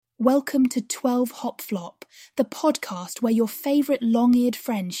Welcome to 12 Hop Flop, the podcast where your favourite long-eared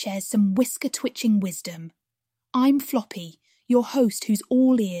friend shares some whisker-twitching wisdom. I'm Floppy, your host who's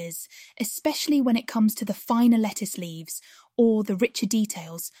all ears, especially when it comes to the finer lettuce leaves or the richer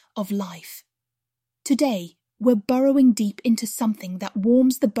details of life. Today, we're burrowing deep into something that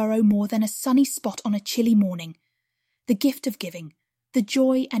warms the burrow more than a sunny spot on a chilly morning. The gift of giving, the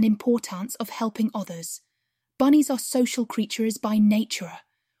joy and importance of helping others. Bunnies are social creatures by nature.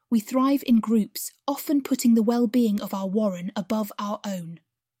 We thrive in groups, often putting the well-being of our warren above our own.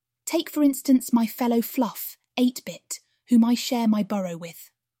 Take, for instance, my fellow Fluff, 8-bit, whom I share my burrow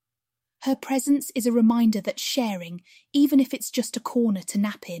with. Her presence is a reminder that sharing, even if it's just a corner to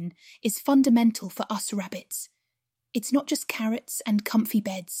nap in, is fundamental for us rabbits. It's not just carrots and comfy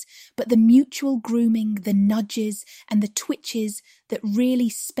beds, but the mutual grooming, the nudges, and the twitches that really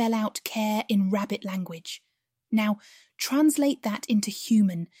spell out care in rabbit language. Now, translate that into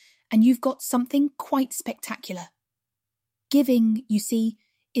human, and you've got something quite spectacular. Giving, you see,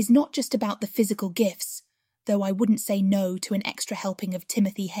 is not just about the physical gifts, though I wouldn't say no to an extra helping of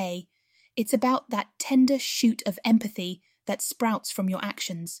Timothy Hay. It's about that tender shoot of empathy that sprouts from your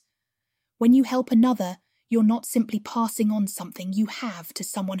actions. When you help another, you're not simply passing on something you have to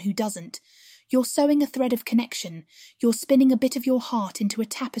someone who doesn't. You're sewing a thread of connection. You're spinning a bit of your heart into a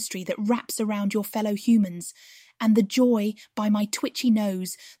tapestry that wraps around your fellow humans. And the joy, by my twitchy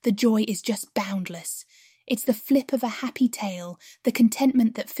nose, the joy is just boundless. It's the flip of a happy tail, the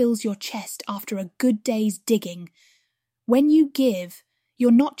contentment that fills your chest after a good day's digging. When you give, you're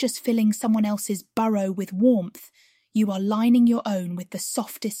not just filling someone else's burrow with warmth, you are lining your own with the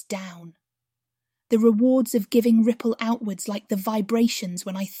softest down. The rewards of giving ripple outwards like the vibrations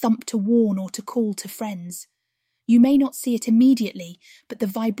when I thump to warn or to call to friends. You may not see it immediately, but the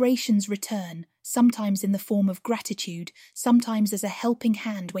vibrations return, sometimes in the form of gratitude, sometimes as a helping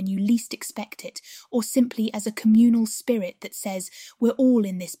hand when you least expect it, or simply as a communal spirit that says we're all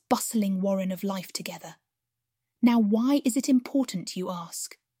in this bustling warren of life together. Now, why is it important, you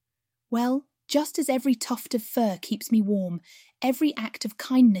ask? Well, just as every tuft of fur keeps me warm, every act of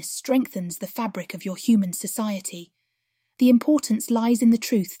kindness strengthens the fabric of your human society. The importance lies in the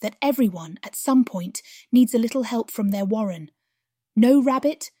truth that everyone, at some point, needs a little help from their warren. No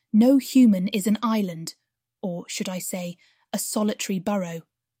rabbit, no human is an island, or should I say, a solitary burrow.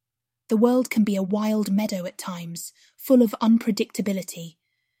 The world can be a wild meadow at times, full of unpredictability.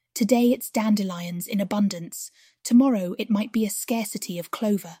 Today it's dandelions in abundance, tomorrow it might be a scarcity of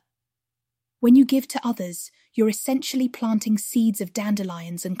clover. When you give to others, you're essentially planting seeds of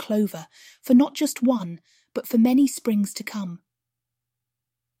dandelions and clover for not just one, but for many springs to come.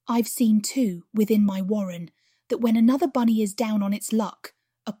 I've seen too, within my warren, that when another bunny is down on its luck,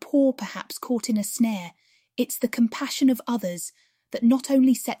 a paw perhaps caught in a snare, it's the compassion of others that not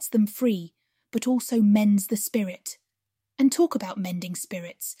only sets them free, but also mends the spirit. And talk about mending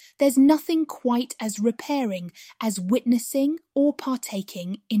spirits, there's nothing quite as repairing as witnessing or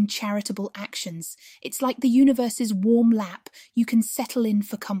partaking in charitable actions. It's like the universe's warm lap you can settle in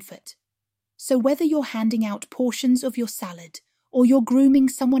for comfort. So whether you're handing out portions of your salad or you're grooming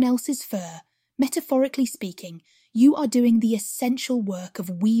someone else's fur, metaphorically speaking, you are doing the essential work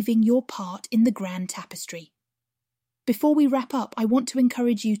of weaving your part in the grand tapestry. Before we wrap up, I want to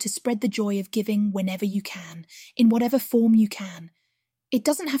encourage you to spread the joy of giving whenever you can, in whatever form you can. It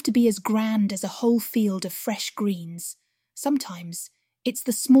doesn't have to be as grand as a whole field of fresh greens. Sometimes it's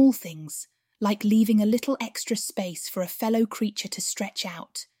the small things, like leaving a little extra space for a fellow creature to stretch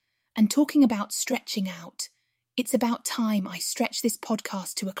out. And talking about stretching out, it's about time I stretch this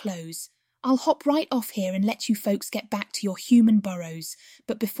podcast to a close. I'll hop right off here and let you folks get back to your human burrows,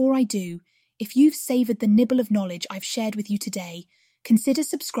 but before I do, if you've savoured the nibble of knowledge I've shared with you today, consider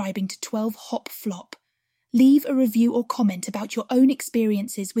subscribing to 12 Hop Flop. Leave a review or comment about your own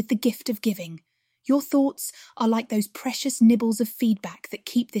experiences with the gift of giving. Your thoughts are like those precious nibbles of feedback that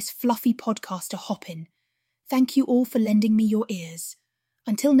keep this fluffy podcast a-hoppin'. Thank you all for lending me your ears.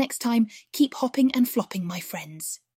 Until next time, keep hopping and flopping, my friends.